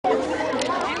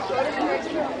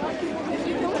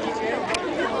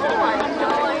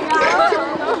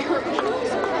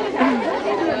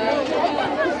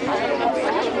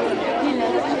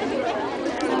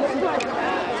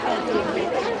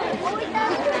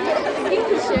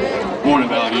Morning,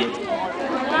 Valley View.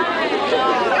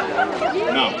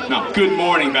 No, good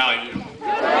morning, Valley View.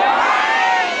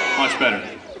 Much better.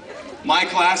 My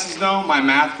classes, though, my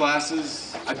math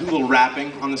classes, I do a little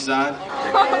rapping on the side.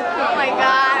 Oh my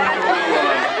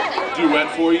God. A little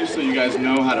duet for you so you guys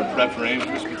know how to prep for Ames.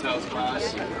 Mr. Patel's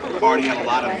class. Already had a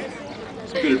lot of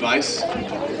good advice.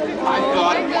 I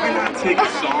thought, why not take a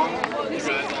song you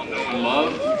guys all know and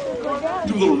love,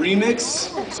 do a little remix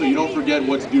so you don't forget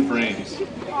what to do for Ames.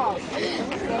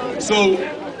 So,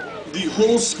 the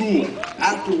whole school,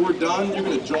 after we're done, you're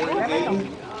gonna join in,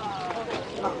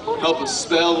 help us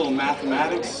spell a little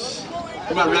mathematics.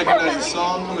 You might recognize the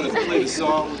song. I'm gonna play the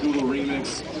song, do a little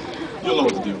remix. You'll know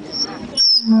what to do.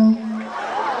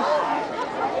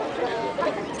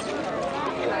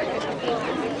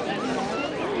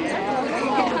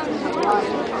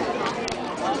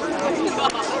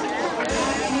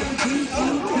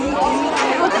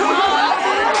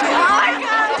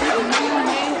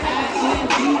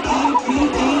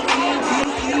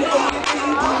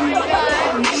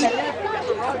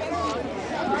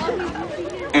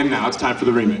 And now it's time for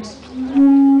the remix.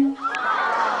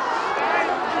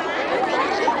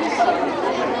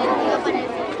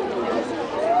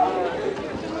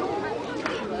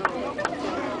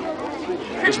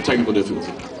 There's some technical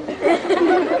difficulty.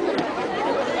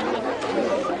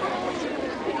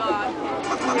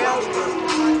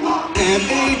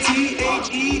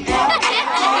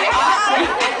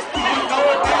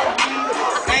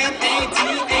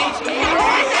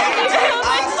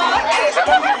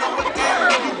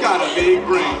 Big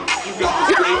brain, you got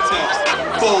this great test.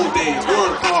 Full days,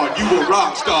 work hard, you a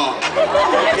rock star. You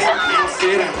can't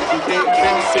sit down, you can't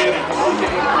count sit down, you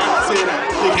can't count sit down,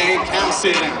 you can't count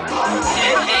sit down.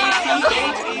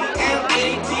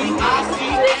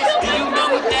 M-A-T-H-E-M-A-T-I-C-S, do you know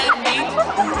what that means?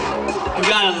 You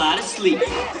got a lot of sleep,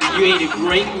 you ate a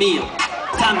great meal.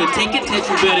 Time to take a test,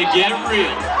 you better get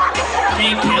real. You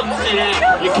can't count sit down,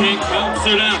 you can't count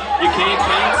sit down, you can't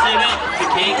count sit down, you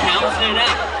can't count sit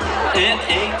down.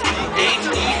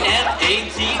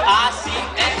 M-A-T-H-E-M-A-T-I-C-S.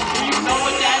 Do you know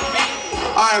what that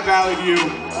means? Alright, Valley View.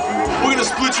 We're gonna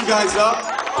split you guys up.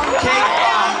 K5,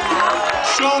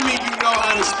 show me you know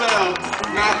how to spell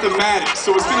mathematics.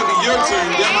 So it's gonna be your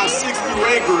turn. Then my 6th through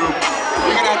 8 group,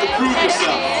 you're gonna have to prove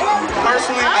yourself.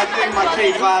 Personally, I think my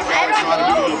K5 guys know how to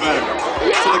do a little better.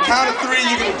 So the count of 3,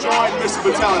 you're gonna join Mr.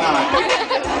 Patel and I.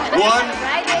 1,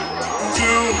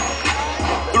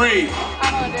 2, 3.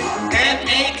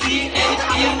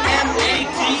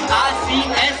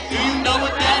 M-A-T-H-E-M-A-T-I-C-S. Do you know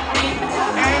what that means?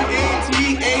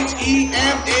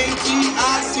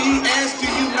 M-A-T-H-E-M-A-T-I-C-S. Do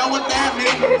you know what that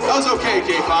means? That was okay,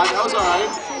 K5. That was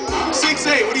alright.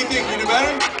 6-8. What do you think? You do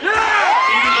better? Yeah!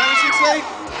 Can you do better, 6-8?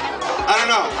 I don't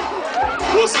know.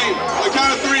 We'll see. On the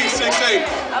count of 3, 6-8.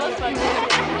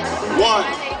 1,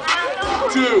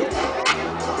 2,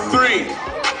 3.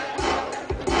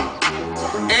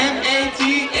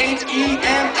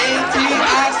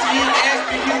 M-A-T-H-E-M-A-T-I-C-S.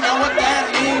 Do you know what that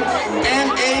means?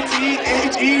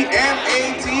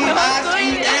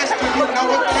 M-A-T-H-E-M-A-T-I-C-S. Do you know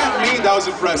what that means? That was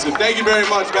impressive. Thank you very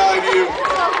much, Valley View.